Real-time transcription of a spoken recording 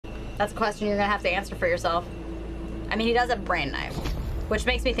That's a question you're gonna have to answer for yourself. I mean, he does have a brain knife, which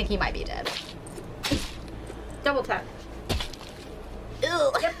makes me think he might be dead. Double tap.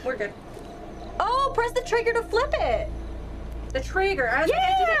 Ew. Yep, we're good. Oh, press the trigger to flip it. The trigger. I was like,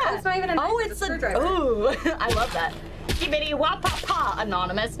 I did it. Oh, it's not even a knife. Oh, it's a screwdriver. Ooh, I love that. Skibbity wop pop pa,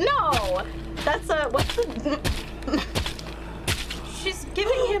 anonymous. No, that's a what's the? She's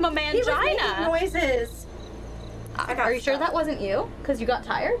giving him a mangina. He was making noises. Are you sure that wasn't you? Because you got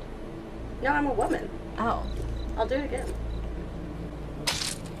tired? No, I'm a woman. Oh. I'll do it again.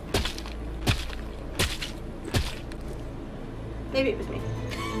 Maybe it was me.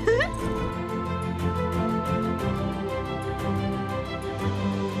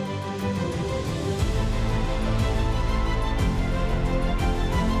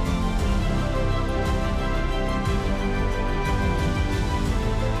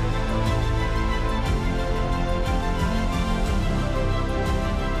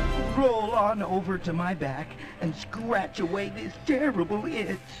 Roll on over to my back and scratch away this terrible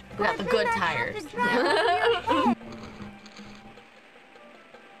itch. We got the good tires.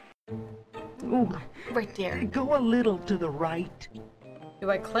 Ooh, Right there. go a little to the right.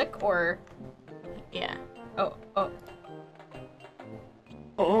 Do I click or? Yeah. Oh.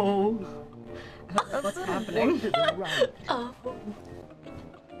 Oh, What's happening? to the right. Oh.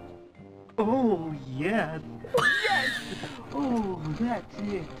 Oh, yes. Yes! Oh, that's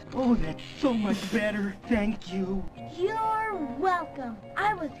it. Oh, that's so much better. Thank you. You're welcome.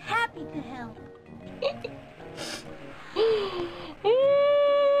 I was happy to help.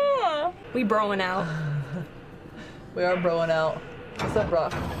 We broing out. We are broing out. What's up, bro?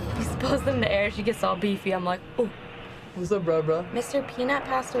 He's posed in the air. She gets all beefy. I'm like, oh. What's up, bro? Mr. Peanut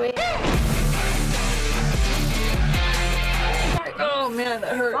passed away. Oh man,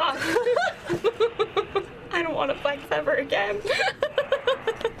 that hurt. I don't want to flex ever again.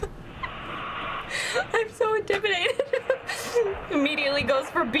 I'm so intimidated. Immediately goes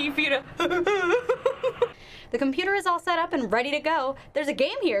for beefy to. The computer is all set up and ready to go. There's a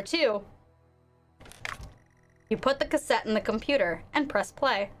game here too. You put the cassette in the computer and press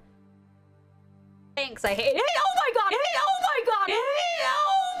play. Thanks, I hate it. Hey, oh my god! Hey, oh my god! Hey,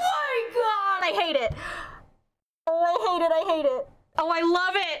 oh my god! I hate it. Oh, I hate it, I hate it. Oh, I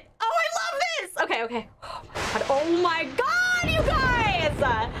love it. Oh, I love this. Okay. Oh my god, you guys!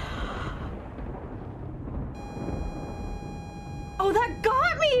 Oh, that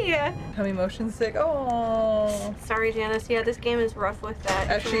got me! Tummy motion sick. Oh. Sorry, Janice. Yeah, this game is rough with that.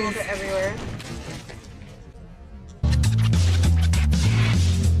 As You can move she's- it everywhere.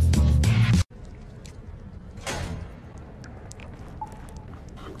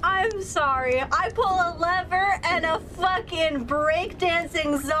 I'm sorry. I pull a lever and a fucking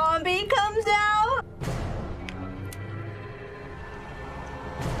breakdancing zombie comes out.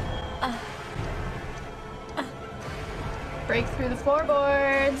 Break through the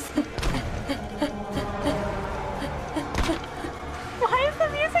floorboards. Why is the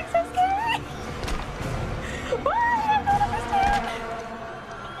music so scary? Why? I don't understand.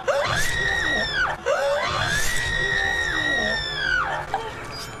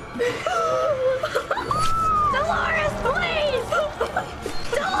 Dolores, please!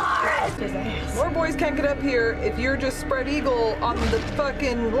 Dolores! More boys can't get up here if you're just spread eagle on the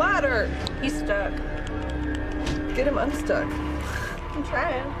fucking ladder. He's stuck. Get him unstuck. I'm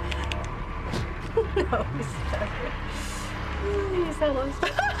trying. No, he's stuck. He's so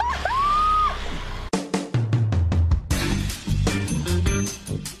stuck.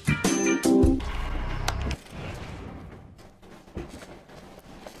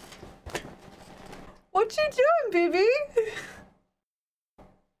 What you doing, BB?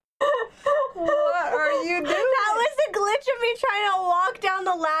 What are you doing? That was the glitch of me trying to walk down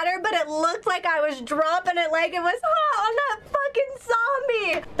the ladder, but it looked like I was dropping it like it was hot on that fucking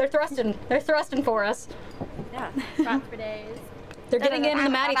zombie. They're thrusting for us. Yeah. Rock for days. They're getting in the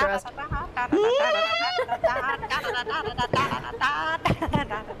Maddie thrust.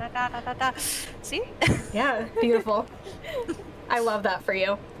 See? Yeah, beautiful. I love that for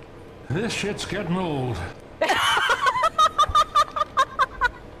you. This shit's getting old.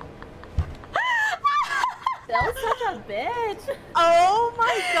 That was such a bitch. Oh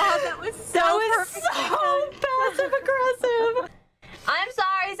my god, that was so That was perfect. so passive aggressive. I'm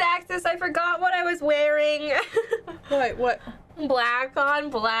sorry, Zaxxus, I forgot what I was wearing. Wait, what? Black on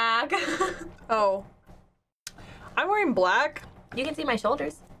black. Oh. I'm wearing black. You can see my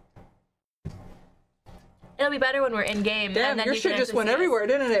shoulders. It'll be better when we're in game. Damn, and then your you shit can just actually went see us. everywhere,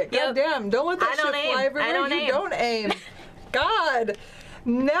 didn't it? Yep. God damn, don't let that I shit don't fly aim. I everywhere. don't You aim. don't aim. God.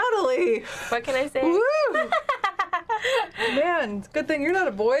 Natalie. What can I say? Woo. Man, it's a good thing you're not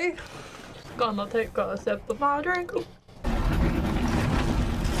a boy. Gonna take a sip of my drink. No,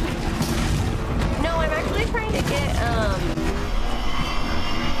 I'm actually trying to get,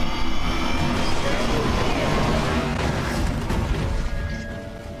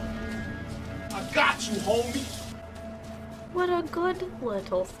 I got you, homie. What a good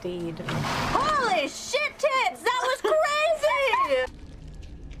little steed. Holy shit tits! That was crazy!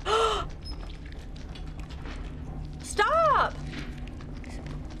 Stop!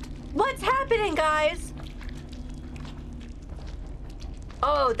 What's happening, guys?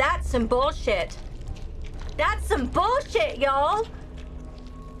 Oh, that's some bullshit. That's some bullshit, y'all.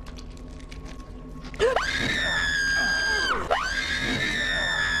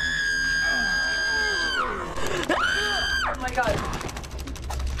 Oh my god.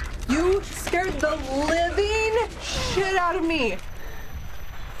 You scared the living shit out of me.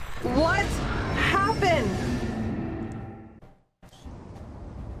 What happened?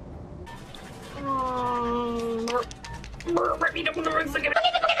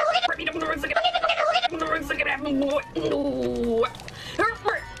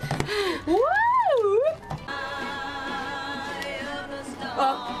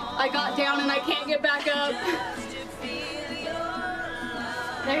 Oh, I got down and I can't get back up.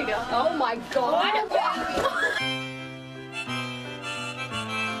 There you go. Oh my god.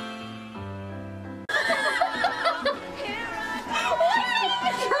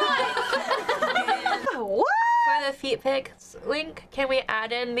 What? For the feet pics link, can we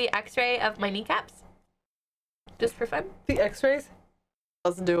add in the x-ray of my kneecaps? Just for fun? The x-rays?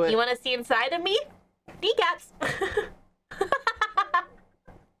 Let's do it. You want to see inside of me? Kneecaps!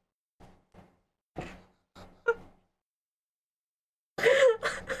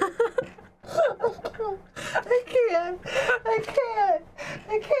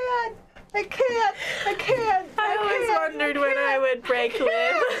 I always wondered when I would break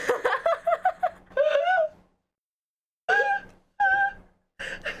live.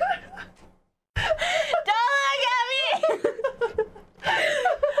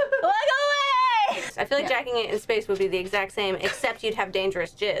 I feel like jacking it in space would be the exact same, except you'd have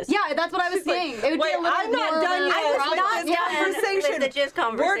dangerous jizz. Yeah, that's what I was saying. It would wait, be a little I'm not more done of a yet with problem. this conversation. With the jizz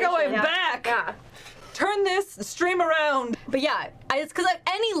conversation. We're going Yeah. back. Yeah. Turn this stream around. But yeah, it's because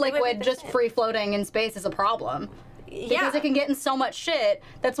any liquid just free floating in space is a problem. Because it can get in so much shit.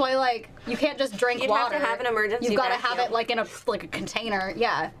 That's why, like, you can't just drink You'd water. have to have an emergency You've got to vacuum. have it like in a container.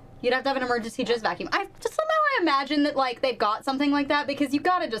 Yeah, you'd have to have an emergency jizz vacuum. I imagine that like they've got something like that because you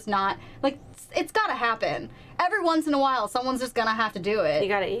gotta just not like it's gotta happen every once in a while. Someone's just gonna have to do it. You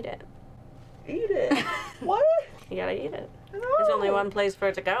gotta eat it. Eat it. What? You gotta eat it. No. There's only one place for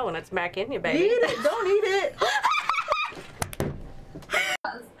it to go, and it's back in you, baby. Eat it. Don't eat it.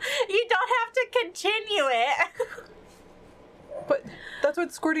 You don't have to continue it. But that's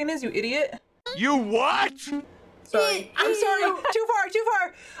what squirting is, you idiot. You what? Sorry. I'm sorry. Too far. Too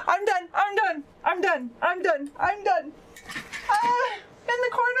far. I'm done. I'm done. I'm done. I'm done. I'm done. In the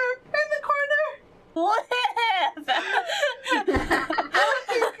corner. In the corner. What?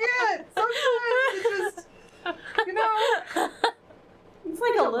 You can't. Sometimes it just, you know. It's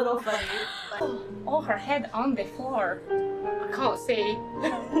like a little funny. Oh, her head on the floor. I can't see.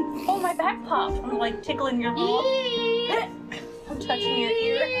 Oh, my back pop. I'm like tickling your ball. I'm touching your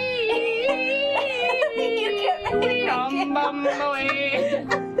ear. You can't make it.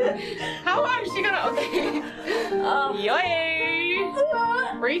 How long is she gonna? Okay. Yay!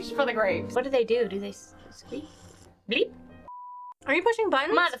 Reach for the grapes. What do they do? Do they squeak? Bleep? Are you pushing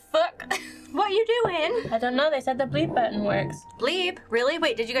buttons? Motherfuck. What you doing? I don't know. They said the bleep button works. Bleep? Really?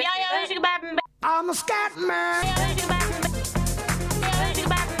 Wait, did you guys do that? I'm a scat man.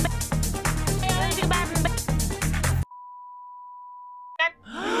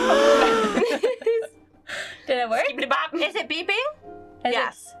 Did it work? Is it beeping?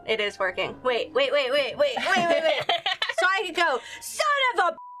 Yes, it is working. Wait. So I could go, son of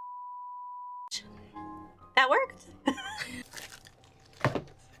a That worked.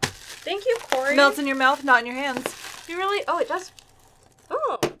 Thank you, Corey. Melts in your mouth, not in your hands. You really, oh, it does.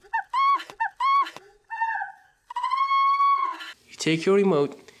 Oh. You take your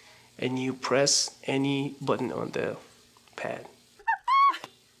remote and you press any button on the pad.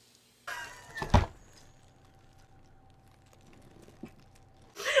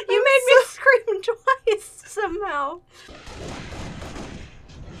 You made me scream twice somehow.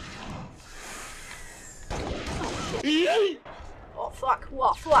 Oh fuck,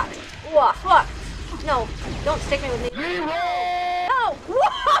 whoa, fuck, whoa, fuck. No, don't stick me with me. Oh,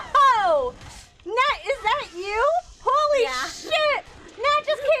 whoa! Nat, is that you? Holy shit! Nat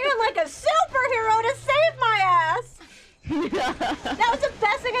just came in like a superhero to save my ass! That was the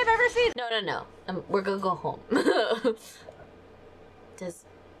best thing I've ever seen. No. We're gonna go home.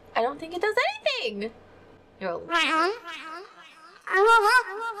 I don't think it does anything. You're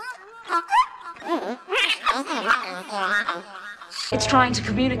It's trying to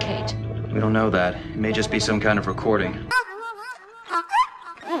communicate. We don't know that. It may just be some kind of recording.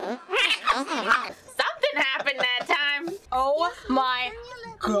 Something happened that time. Oh my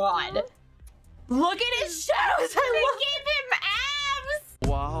god. Look at his shoes! They gave him abs!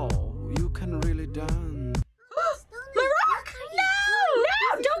 Wow, you can really dance. Maroc!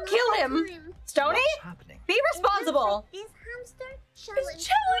 No! Don't kill him! Stony? What's happening? Be responsible! This hamster Challenge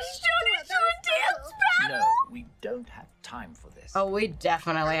Stony to a dance battle! No, we don't have time for this. Oh, we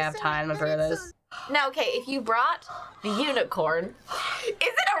definitely have time for this. Now, okay, if you brought the unicorn, is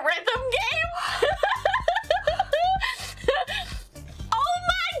it a rhythm game? Oh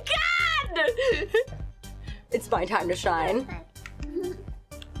my god! It's my time to shine.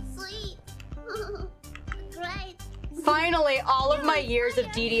 Sweet. Great. Finally, all of my years of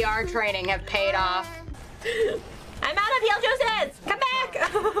DDR training have paid off. I'm out of yellow juices! Come back!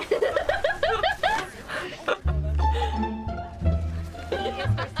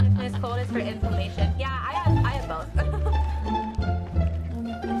 Stiffness, coldness for inflammation. Yeah, I have both.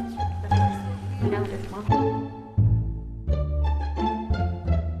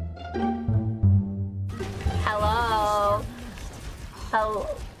 Hello. Hello.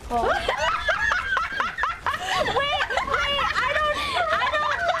 Wait,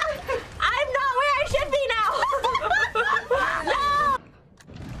 I'm not where I should be now. No.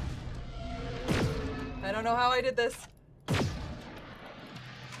 I don't know how I did this.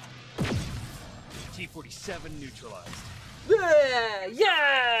 T-47 neutralized.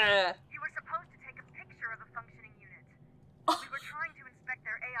 Yeah! You were supposed to take a picture of a functioning unit. We were trying to inspect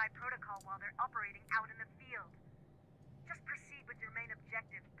their AI protocol while they're operating out in the field. Just proceed with your main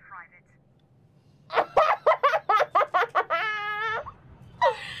objective, Private.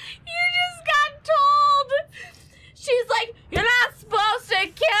 You just got told. She's like, you're not supposed to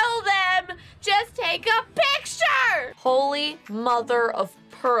kill them. Just take a picture. Holy mother of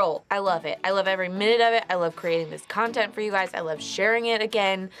pearl. I love it. I love every minute of it. I love creating this content for you guys. I love sharing it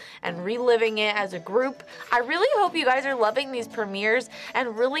again and reliving it as a group. I really hope you guys are loving these premieres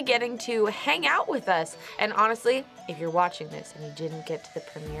and really getting to hang out with us. And honestly, if you're watching this and you didn't get to the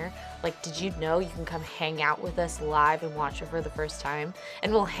premiere, like, did you know you can come hang out with us live and watch it for the first time?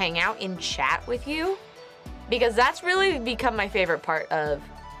 And we'll hang out in chat with you? Because that's really become my favorite part of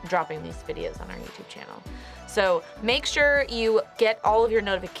dropping these videos on our YouTube channel. So make sure you get all of your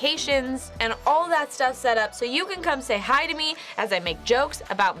notifications and all that stuff set up so you can come say hi to me as I make jokes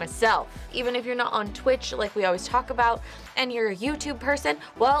about myself. Even if you're not on Twitch like we always talk about and you're a YouTube person,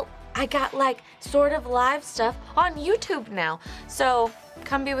 well, I got like sort of live stuff on YouTube now. So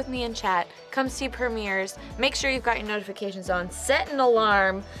come be with me in chat, come see premieres, make sure you've got your notifications on, set an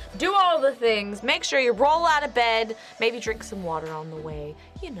alarm, do all the things, make sure you roll out of bed, maybe drink some water on the way,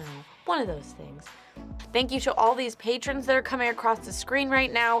 you know, one of those things. Thank you to all these patrons that are coming across the screen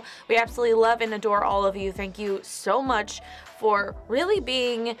right now. We absolutely love and adore all of you. Thank you so much for really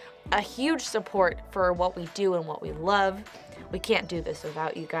being a huge support for what we do and what we love. We can't do this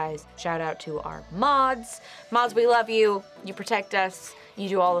without you guys. Shout out to our mods. Mods, we love you. You protect us. You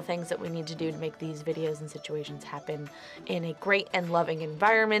do all the things that we need to do to make these videos and situations happen in a great and loving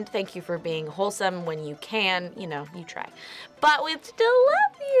environment. Thank you for being wholesome when you can. You know, you try. But we still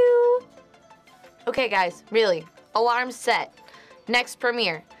love you. Okay, guys, really, alarm set. Next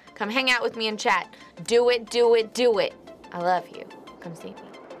premiere, come hang out with me in chat. Do it, do it, do it. I love you. Come see me.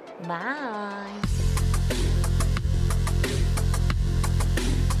 Bye.